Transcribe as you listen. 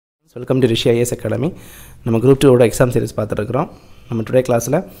Welcome to Rishi IS academy. நம்ம group 2 exam series பார்த்துருக்குறோம். நம்ம டுடே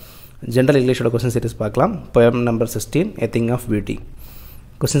கிளாஸில் ஜென்ரல் இங்கிலீஷோட கொஸ்டின் சீரிஸ் பார்க்கலாம். poem number 16 A Thing of Beauty.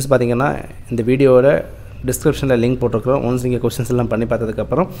 Questions பார்த்தீங்கன்னா இந்த வீடியோவோட டிஸ்கிரிப்ஷனில் லிங்க் போட்டிருக்கிறோம். ஒன்ஸ் நீங்கள் கொஸ்டின்ஸ் எல்லாம் பண்ணி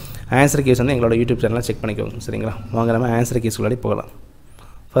பார்த்ததுக்கப்புறம் ஆன்சர் கீஸ் வந்து எங்களோட யூடியூப் சேனலில் செக் பண்ணிக்கோங்க. சரிங்களா, வாங்க நம்ம ஆன்சர் கீஸ் உள்ளாடி போகலாம்.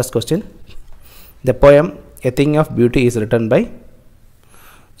 First question, the poem A Thing of Beauty is written by,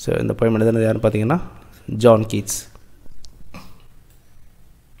 so இந்த poem எழுதுனது யாருன்னு பார்த்தீங்கன்னா John Keats.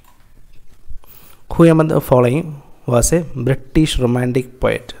 Who among the following was a British romantic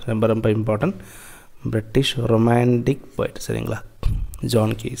poet? ரொம்ப important. British romantic poet. சரிங்களா,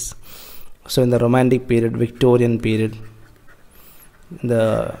 ஜான் கீட்ஸ். ஸோ இந்த romantic period, Victorian period,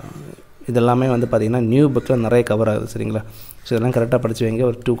 இதெல்லாமே வந்து பார்த்திங்கன்னா நியூ புக்கில் நிறைய கவர் ஆகுது. சரிங்களா, ஸோ இதெல்லாம் கரெக்டாக படித்து வைங்க.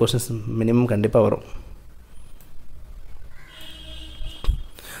 ஒரு 2 கொஸ்டின்ஸ் மினிமம் கண்டிப்பாக வரும்.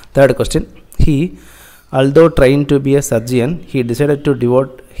 Third question, he, although trying to be a surgeon, he decided to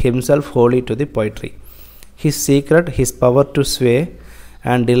devote himself wholly to the poetry. His secret, his power to sway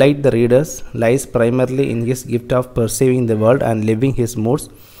and delight the readers, lies primarily in his gift of perceiving the world and living his moods,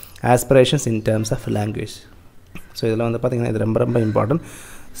 aspirations in terms of language. So இதில் வந்து பார்த்திங்கன்னா இது ரொம்ப important.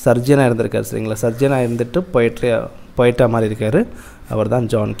 சர்ஜனாக இருந்திருக்காரு. சரிங்களா, சர்ஜனாக இருந்துட்டு பொய்ட்டாக மாதிரி இருக்கார். அவர் தான்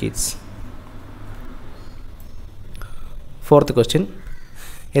John Keats. Fourth question,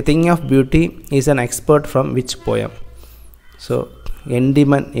 A Thing of Beauty is an expert from which poem? So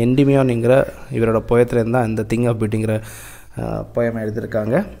எண்டிமியோன்ங்கிற இவரோட போயத்துலேருந்து தான் இந்த திங் ஆஃப் பியூட்டிங்கிற போயம்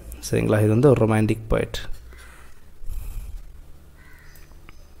எழுதியிருக்காங்க. சரிங்களா, இது வந்து ஒரு romantic poet.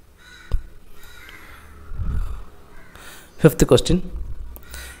 Fifth question,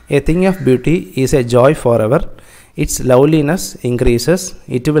 A Thing of Beauty is a joy forever. Its loveliness increases.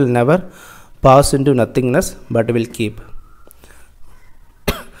 It will never pass into nothingness but will keep.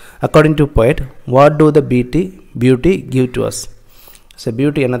 According to poet, what do the beauty give to us? So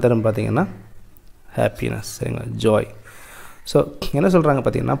beauty என்ன தரும் பார்த்தீங்கன்னா happiness. சரிங்களா, Joy. So என்ன சொல்கிறாங்க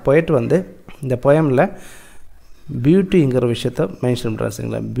பார்த்தீங்கன்னா, poet வந்து இந்த போயமில் பியூட்டிங்கிற விஷயத்த மென்ஷன் பண்ணுறாங்க.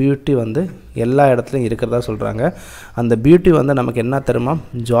 சரிங்களா, பியூட்டி வந்து எல்லா இடத்துலையும் இருக்கிறதா சொல்கிறாங்க. அந்த பியூட்டி வந்து நமக்கு என்ன தருமா?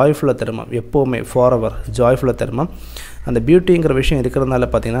 ஜாய்ஃபுல்லாக தருமா, எப்போவுமே ஃபாரெவர் ஜாய்ஃபுல்லாக தருமா. அந்த பியூட்டிங்கிற விஷயம்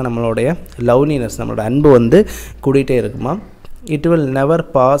இருக்கிறதுனால பார்த்திங்கன்னா நம்மளுடைய லவ்லினஸ், நம்மளோட அன்பு வந்து கூடிகிட்டே இருக்குமா. It will never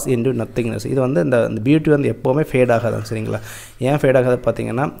pass into nothingness. இது வந்து இந்த பியூட்டி வந்து எப்போவுமே ஃபேட் ஆகாதான். சரிங்களா, ஏன் ஃபேட் ஆகாது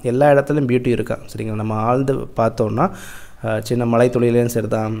பார்த்தீங்கன்னா எல்லா இடத்துலையும் பியூட்டி இருக்கா. சரிங்களா, நம்ம ஆழ்ந்து பார்த்தோன்னா சின்ன மலை துளியிலையும் சரி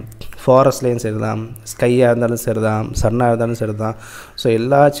தான், ஃபாரஸ்ட்லேயும் சரி தான், ஸ்கையாக இருந்தாலும் சரி தான், சன்னாக இருந்தாலும் சரி தான். ஸோ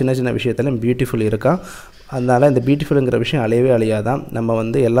எல்லா சின்ன விஷயத்துலையும் பியூட்டிஃபுல் இருக்கா. அதனால் இந்த பியூட்டிஃபுல்ங்கிற விஷயம் அழியாதான். நம்ம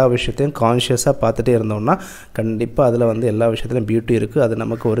வந்து எல்லா விஷயத்தையும் கான்ஷியஸாக பார்த்துட்டே இருந்தோம்னா கண்டிப்பாக அதில் வந்து எல்லா விஷயத்துலையும் பியூட்டி இருக்குது. அது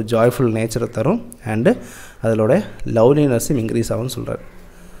நமக்கு ஒரு ஜாய்ஃபுல் நேச்சரை தரும். அண்டு அதோட லவ்லினஸும் இன்க்ரீஸ் ஆகும்னு சொல்கிறார்.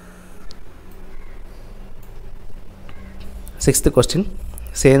 Sixth question,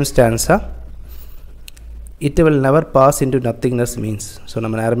 same stanza. It will never pass into nothingness means, so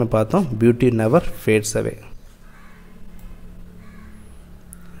நம்ம நேரமே பார்த்தோம், beauty never fades away.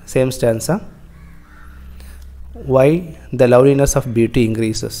 Same stanza, why the loveliness of beauty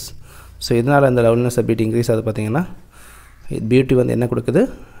increases. So இதனால் அந்த loveliness of beauty increase ஆகுது பார்த்தீங்கன்னா, பியூட்டி வந்து என்ன கொடுக்குது?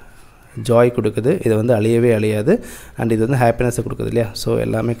 ஜாய் கொடுக்குது. இது வந்து அழியாது. அண்ட் இது வந்து ஹாப்பினஸை கொடுக்குது இல்லையா. ஸோ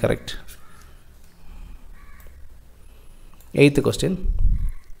எல்லாமே correct. Eighth question,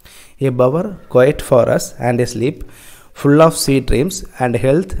 a bower quiet for us and a sleep, full of sweet dreams and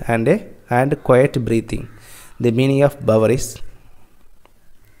health and quiet breathing. The meaning of bower is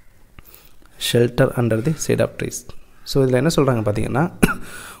shelter under the shade of trees. So இதில் என்ன சொல்கிறாங்க பார்த்தீங்கன்னா,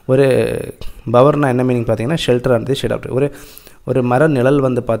 ஒரு பவர்னால் என்ன meaning பார்த்தீங்கன்னா shelter under the shade of tree. ஒரு மர நிழல்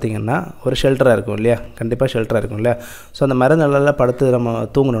வந்து பார்த்திங்கன்னா ஒரு ஷெல்டராக இருக்கும் இல்லையா, கண்டிப்பாக ஷெல்டராக இருக்கும் இல்லையா. ஸோ அந்த மர நிழலில் படுத்து நம்ம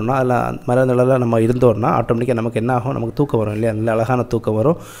தூங்கணும்னா, அதில் மர நிழலில் நம்ம இருந்தோம்னா ஆட்டோமேட்டிக்காக நமக்கு என்ன ஆகும்? நமக்கு தூக்கம் வரும் இல்லையா, நல்ல அழகான தூக்கம்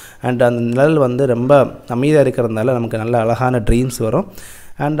வரும். அண்ட் அந்த நிழல் வந்து ரொம்ப அமைதியாக இருக்கிறதுனால நமக்கு நல்ல அழகான ட்ரீம்ஸ் வரும்.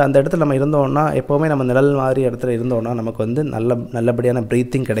 அண்ட் அந்த இடத்துல நம்ம இருந்தோம்னா, எப்போவுமே நம்ம நிழல் மாதிரி இடத்துல இருந்தோம்னா நமக்கு வந்து நல்லபடியான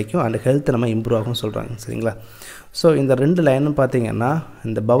ப்ரீத்திங் கிடைக்கும். அண்ட் ஹெல்த் நம்ம இம்ப்ரூவ் ஆகும்னு சொல்கிறாங்க. சரிங்களா, ஸோ இந்த 2 லைனும் பார்த்திங்கன்னா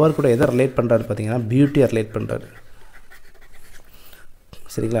இந்த பவர் கூட எதை ரிலேட் பண்ணுறாரு பார்த்திங்கன்னா பியூட்டியை ரிலேட் பண்ணுறாரு.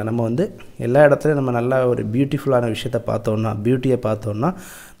 சரிங்களா, நம்ம வந்து எல்லா இடத்துலையும் நம்ம நல்லா ஒரு பியூட்டிஃபுல்லான விஷயத்தை பியூட்டியை பார்த்தோன்னா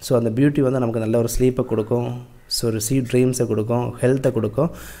ஸோ அந்த பியூட்டி வந்து நமக்கு நல்ல ஒரு ஸ்லீப்பை கொடுக்கும். ஸோ ஒரு ட்ரீம்ஸை கொடுக்கும், ஹெல்த்தை கொடுக்கும்,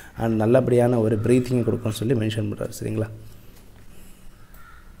 அண்ட் நல்லபடியான ஒரு ப்ரீத்திங்கை கொடுக்கும்னு சொல்லி மென்ஷன் பண்ணுறாரு. சரிங்களா.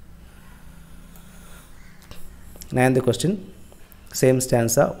 9th question, same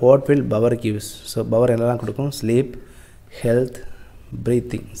stanza, what will bower gives? So power என்னெல்லாம் கொடுக்கும்? Sleep, health,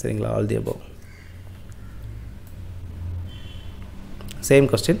 breathing. சரிங்களா, all the above. Same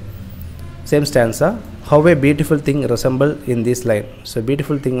question, same stanza, how a beautiful thing resemble in this line. So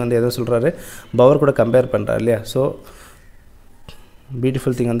beautiful thing வந்து எதை சொல்கிறாரு? Power கூட compare பண்ணுறாரு இல்லையா. So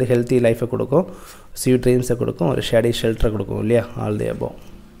beautiful thing வந்து ஹெல்த்தி லைஃபை கொடுக்கும், ஸ்வீட் ட்ரீம்ஸை கொடுக்கும், ஒரு ஷேடி ஷெல்டரை கொடுக்கும் இல்லையா, all the above.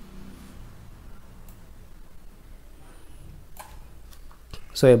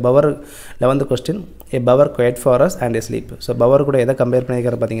 So a power 11th question, a power quite for us and a sleep. So power கூட எதை கம்பேர்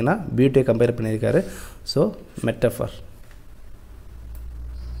பண்ணியிருக்காரு பார்த்தீங்கன்னா பியூட்டியை கம்பேர் பண்ணியிருக்காரு. So metaphor.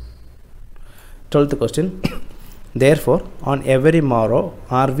 12th question, therefore on every morrow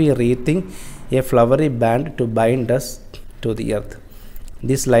are we wreathing a flowery band to bind us to the earth.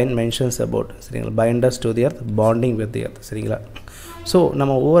 This line mentions about சரிங்களா bind us to the earth, bonding with the earth சரிங்களா. So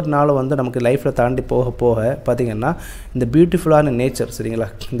நம்ம ஒவ்வொரு நாளும் வந்து நமக்கு லைஃப்பில் தாண்டி போக போக பார்த்திங்கன்னா இந்த பியூட்டிஃபுல்லான நேச்சர் சரிங்களா,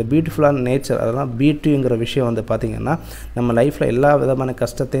 இந்த பியூட்டிஃபுல்லான நேச்சர் அதெல்லாம் பியூட்டிங்கிற விஷயம் வந்து பார்த்திங்கன்னா நம்ம லைஃப்பில் எல்லா விதமான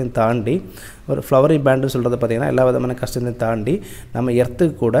கஷ்டத்தையும் தாண்டி ஒரு ஃப்ளவரி பேண்டுன்னு சொல்கிறது பார்த்திங்கன்னா எல்லா விதமான கஷ்டத்தையும் தாண்டி நம்ம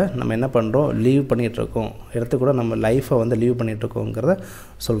எர்த்துக்கு கூட நம்ம என்ன பண்ணுறோம், லீவ் பண்ணிகிட்ருக்கோம், எர்த்துக்கு கூட நம்ம லைஃப்பை வந்து லீவ் பண்ணிகிட்ருக்கோங்கிறத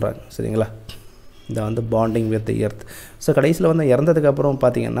சொல்கிறாங்க சரிங்களா. இதை வந்து பாண்டிங் வித் எர்த். ஸோ கடைசியில் வந்து இறந்ததுக்கப்புறம்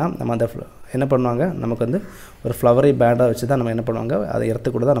பார்த்திங்கன்னா நம்ம அந்த என்ன பண்ணுவாங்க, நமக்கு வந்து ஒரு ஃப்ளவரி பேண்டாக வச்சு தான் நம்ம என்ன பண்ணுவாங்க, அதை எர்த்து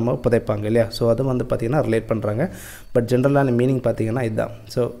கூட தான் நம்ம புதைப்பாங்க இல்லையா. ஸோ அது வந்து பார்த்திங்கன்னா ரிலேட் பண்ணுறாங்க. பட் ஜென்ரலான மீனிங் பார்த்திங்கன்னா இதுதான்.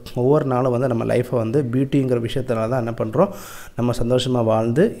 ஸோ ஒவ்வொரு நாளும் வந்து நம்ம லைஃப்பை வந்து பியூட்டிங்கிற விஷயத்தினால தான் என்ன பண்ணுறோம், நம்ம சந்தோஷமாக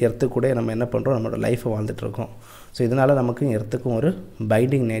வாழ்ந்து எர்த்து கூட நம்ம என்ன பண்ணுறோம், நம்மளோட லைஃப்பை வாழ்ந்துட்டுருக்கோம். ஸோ இதனால் நமக்கும் எர்த்துக்கும் ஒரு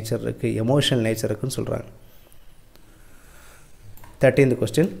பைண்டிங் நேச்சர் இருக்குது, எமோஷனல் நேச்சர் இருக்குதுன்னு சொல்கிறாங்க. 13th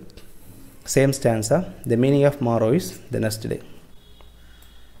question, same stanza, the meaning of morrow is the next day.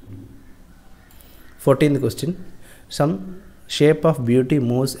 14th question, some shape of beauty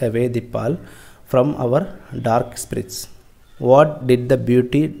moves away the pall from our dark spirits. What did the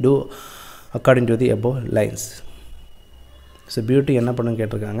beauty do according to the above lines? So beauty என்ன பண்ணுன்னு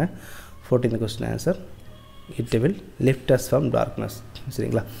கேட்டிருக்காங்க. 14th question answer, it will lift us from darkness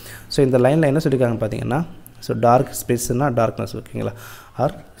சரிங்களா. So இந்த லைனில் என்ன சொல்லியிருக்காங்க பார்த்தீங்கன்னா, so dark ஸ்பேஸ்னா darkness ஓகேங்களா,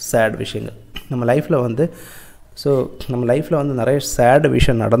 ஆர் சேட் விஷயங்கள் நம்ம லைஃப்பில் வந்து. ஸோ நம்ம லைஃப்பில் வந்து நிறைய சேடு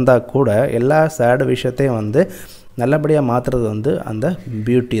விஷயம் நடந்தால் கூட எல்லா சேடு விஷயத்தையும் வந்து நல்லபடியாக மாற்றுறது வந்து அந்த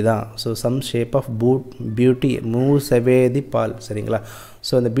பியூட்டி தான். So some shape of beauty moves அவே தி பால் சரிங்களா.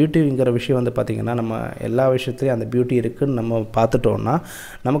 ஸோ அந்த பியூட்டிங்கிற விஷயம் வந்து பார்த்திங்கன்னா நம்ம எல்லா விஷயத்துலையும் அந்த பியூட்டி இருக்குதுன்னு நம்ம பார்த்துட்டோன்னா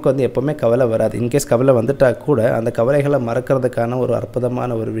நமக்கு வந்து எப்போவுமே கவலை வராது. இன்கேஸ் கவலை வந்துட்டால் கூட அந்த கவலைகளை மறக்கிறதுக்கான ஒரு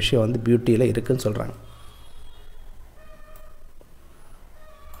அற்புதமான ஒரு விஷயம் வந்து பியூட்டியில் இருக்குதுன்னு சொல்கிறாங்க.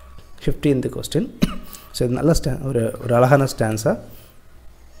 15th question, ஸோ இது நல்ல ஒரு அழகான stanza.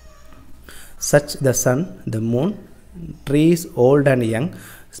 such the sun, the moon, trees old and young,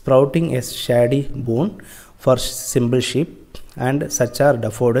 sprouting a shady boon for simple sheep, and such are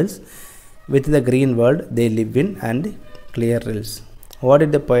daffodils with the green world they live in and clear rills. What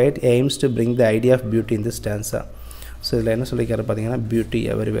did the poet aims to bring the idea of beauty in this stanza? So இதில் என்ன சொல்லிக்கிறார் பார்த்தீங்கன்னா beauty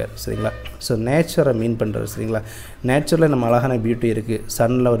எவரிவேர் சரிங்களா. So நேச்சரை மீன் பண்ணுறது சரிங்களா. நேச்சரில் நம்ம அழகான beauty இருக்குது,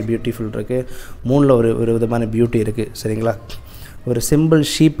 சன்னில் ஒரு பியூட்டிஃபுல் இருக்குது, மூணில் ஒரு விதமான பியூட்டி இருக்குது சரிங்களா. ஒரு சிம்பிள்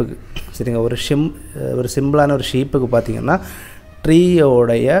ஷீப்புக்கு சரிங்களா, ஒரு சிம்பிளான ஒரு ஷீப்புக்கு பார்த்திங்கன்னா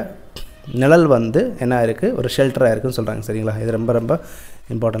ட்ரீயோடைய நிழல் வந்து என்ன இருக்குது, ஒரு ஷெல்டராக இருக்குதுன்னு சொல்கிறாங்க சரிங்களா. இது ரொம்ப ரொம்ப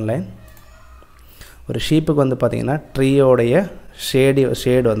இம்பார்ட்டன்ட் லைன். ஒரு ஷீப்புக்கு வந்து பார்த்திங்கன்னா ட்ரீயோடைய ஷேடு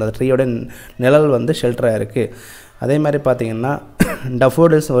வந்து அந்த ட்ரீயோடைய நிழல் வந்து ஷெல்டராக இருக்குது. அதே மாதிரி பார்த்திங்கன்னா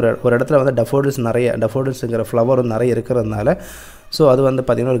டஃபோடில்ஸ் ஒரு இடத்துல வந்து டஃபோடில்ஸுங்கிற ஃப்ளவர் வந்து நிறைய இருக்கிறதுனால ஸோ அது வந்து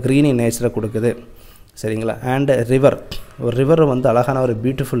பார்த்திங்கன்னா ஒரு க்ரீனி நேச்சரை கொடுக்குது சரிங்களா. அண்ட் ஒரு ரிவர் வந்து அழகான ஒரு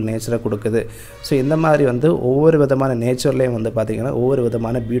பியூட்டிஃபுல் நேச்சரை கொடுக்குது. ஸோ இந்த மாதிரி வந்து ஒவ்வொரு விதமான நேச்சர்லேயும் வந்து பார்த்திங்கன்னா ஒவ்வொரு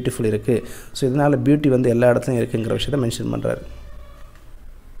விதமான பியூட்டிஃபுல் இருக்குது. ஸோ இதனால் பியூட்டி வந்து எல்லா இடத்துலையும் இருக்குங்கிற விஷயத்தை மென்ஷன் பண்ணுறாரு.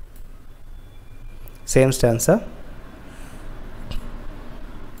 Same stanza.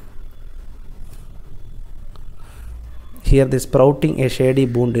 Here the sprouting a shady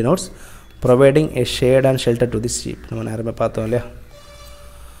boon denotes providing a shade and shelter to the sheep. நம்ம நேரமே பார்த்தோம் இல்லையா.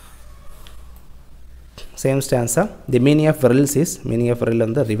 Same stanza. The meaning of rills is, meaning of ரில்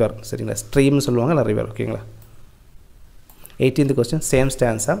வந்து ரிவர் சரிங்களா, ஸ்ட்ரீம்னு சொல்லுவாங்க இல்லை ரிவர் ஓகேங்களா. 18th question, same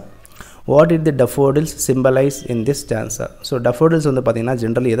stanza. What did the daffodils symbolise in this stanza. So daffodils வந்து பார்த்திங்கன்னா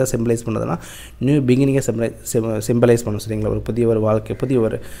ஜென்ரலி எதை சிம்பலைஸ் பண்ணுறதுனா நியூ பிகினிங்கை சிம்பலைஸ் பண்ணும் சரிங்களா. ஒரு புதிய ஒரு வாழ்க்கை, புதிய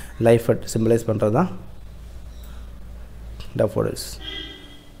ஒரு லைஃபை சிம்பலைஸ் பண்ணுறது தான் daffodils.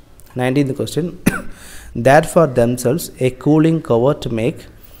 19th question, that for themselves a cooling cover to make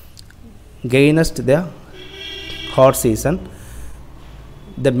gainest the hot season,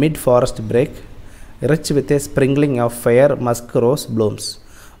 the mid forest break rich with a sprinkling of fair musk rose blooms.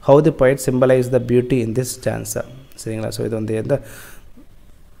 How the poet symbolized the beauty in this stanza சரிங்களா. So இது வந்து எந்த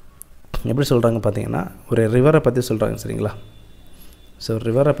எப்படி சொல்கிறாங்க பார்த்தீங்கன்னா ஒரு ரிவரை பற்றி சொல்கிறாங்க சரிங்களா. ஸோ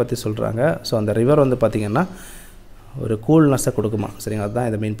ரிவரை பற்றி சொல்கிறாங்க. ஸோ அந்த ரிவர் வந்து பார்த்திங்கன்னா ஒரு கூல்னஸை கொடுக்குமா சரிங்களா, அதுதான்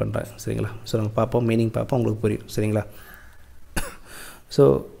இதை மீன் பண்ணுறாங்க சரிங்களா. ஸோ நம்ம பார்ப்போம், மீனிங் பார்ப்போம், உங்களுக்கு புரியும் சரிங்களா. ஸோ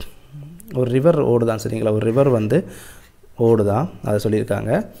ஒரு ரிவர் ஓடுதான் சரிங்களா. ஒரு ரிவர் வந்து ஓடுதான், அதை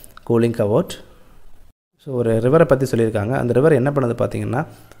சொல்லியிருக்காங்க. Cooling covert. ஸோ ஒரு ரிவரை பற்றி சொல்லியிருக்காங்க. அந்த ரிவர் என்ன பண்ணுது பார்த்திங்கன்னா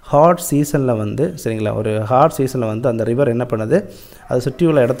ஹாட் சீசனில் வந்து சரிங்களா, ஒரு ஹாட் சீசனில் வந்து அந்த ரிவர் என்ன பண்ணுது, அதை சுற்றி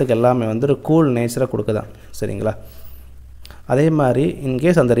உள்ள இடத்துக்கு எல்லாமே வந்து ஒரு கூல் நேச்சரை கொடுக்குதான் சரிங்களா. அதே மாதிரி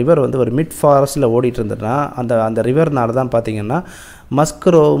இன்கேஸ் அந்த ரிவர் வந்து ஒரு மிட் ஃபாரஸ்ட்டில் ஓடிட்டு இருந்ததுன்னா அந்த ரிவர்னால தான் பார்த்திங்கன்னா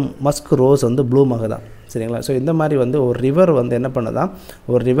மஸ்க் ரோஸ் வந்து ப்ளூம் ஆகுதான் சரிங்களா. ஸோ இந்த மாதிரி வந்து ஒரு ரிவர் வந்து என்ன பண்ணுதான்,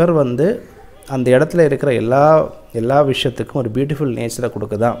 ஒரு ரிவர் வந்து அந்த இடத்துல இருக்கிற எல்லா விஷயத்துக்கும் ஒரு பியூட்டிஃபுல் நேச்சரை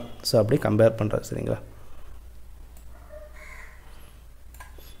கொடுக்குதான். ஸோ அப்படி கம்பேர் பண்ணுறது சரிங்களா.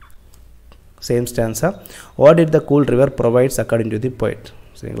 Same stanza. What did the cool river provides according to the poet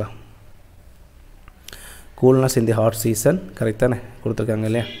சரிங்களா. கூல்னஸ் இன் தி ஹாட் சீசன் கரெக்ட் தானே கொடுத்துருக்காங்க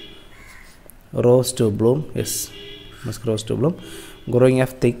இல்லையா. Rose to Bloom, S Musk rose to Bloom. growing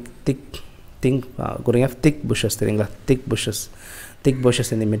of thick bushes சரிங்களா. thick bushes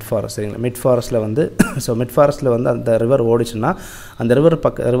in the mid forest சரிங்களா. Mid ஃபாரஸ்ட்டில் வந்து so mid ஃபாரஸ்ட்டில் வந்து அந்த river ஓடிச்சுன்னா அந்த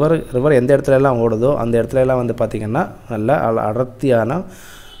ரிவர் எந்த இடத்துல எல்லாம் ஓடுதோ அந்த இடத்துல எல்லாம் வந்து பார்த்திங்கன்னா நல்ல அடர்த்தியான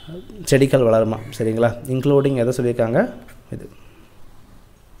செடிகள் வளருமா சரிங்களா. இன்க்ளூடிங் எதை சொல்லியிருக்காங்க இது.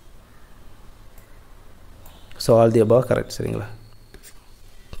 So all the above correct சரிங்களா.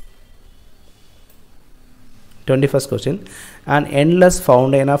 21st question. An endless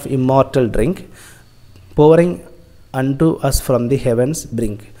fountain of immortal drink pouring unto us from the heavens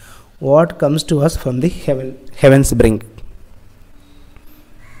brink. What comes to us from the heavens brink?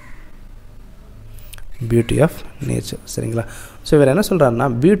 Beauty of nature சரிங்களா. So இவர் என்ன சொல்கிறாருன்னா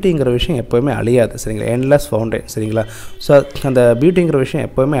பியூட்டிங்கிற விஷயம் எப்போவுமே அழியாது சரிங்களா. Endless fountain சரிங்களா. ஸோ அந்த பியூட்டிங்கிற விஷயம்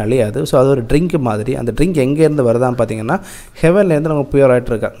எப்போவுமே அழியாது. ஸோ அது ஒரு ட்ரிங்க் மாதிரி. அந்த ட்ரிங்க் எங்கேருந்து வருதான்னு பார்த்தீங்கன்னா ஹெவன்லேருந்து நம்ம பியூர்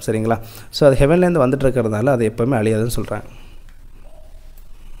ஆகிட்டு இருக்கா சரிங்களா. ஸோ அது ஹெவன்லேருந்து வந்துட்டு இருக்கிறதுனால அது எப்போவுமே அழியாதுன்னு சொல்கிறாங்க.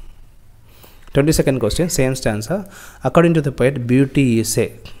 22nd question, same stanza. According to the poet, beauty is a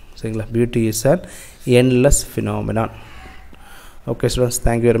சரிங்களா, beauty is an endless phenomenon. Okay students,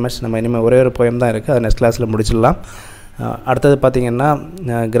 thank you very much. நம்ம இனிமேல் ஒரே ஒரு போயம் தான் இருக்குது, அதை நெக்ஸ்ட் கிளாஸில் முடிச்சிடலாம். அடுத்தது பார்த்திங்கன்னா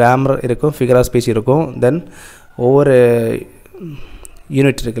கிராமர் இருக்கும், ஃபிகர் ஆஃப் ஸ்பீச் இருக்கும். தென் ஒவ்வொரு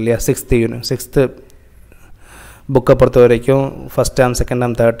யூனிட் இருக்குது இல்லையா, சிக்ஸ்த்து புக்கை பொறுத்த வரைக்கும் first term, second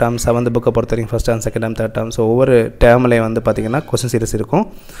term, third term, seventh புக்கை பொறுத்த வரைக்கும் first term, second term, third term. So ஒவ்வொரு டேர்ம்லேயும் வந்து பார்த்திங்கன்னா கொஸ்டின் சீரிஸ் இருக்கும்.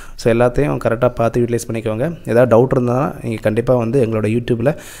 ஸோ எல்லாத்தையும் கரெக்டாக பார்த்து யூட்டிலைஸ் பண்ணிக்கோங்க. ஏதாவது டவுட் இருந்தால் நீங்கள் கண்டிப்பாக வந்து எங்களோட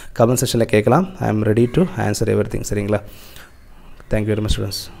யூடியூப்பில் கமெண்ட் செக்ஷனில் கேட்கலாம். I am ready to answer every thing சரிங்களா. Thank you very much,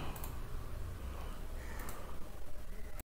 students.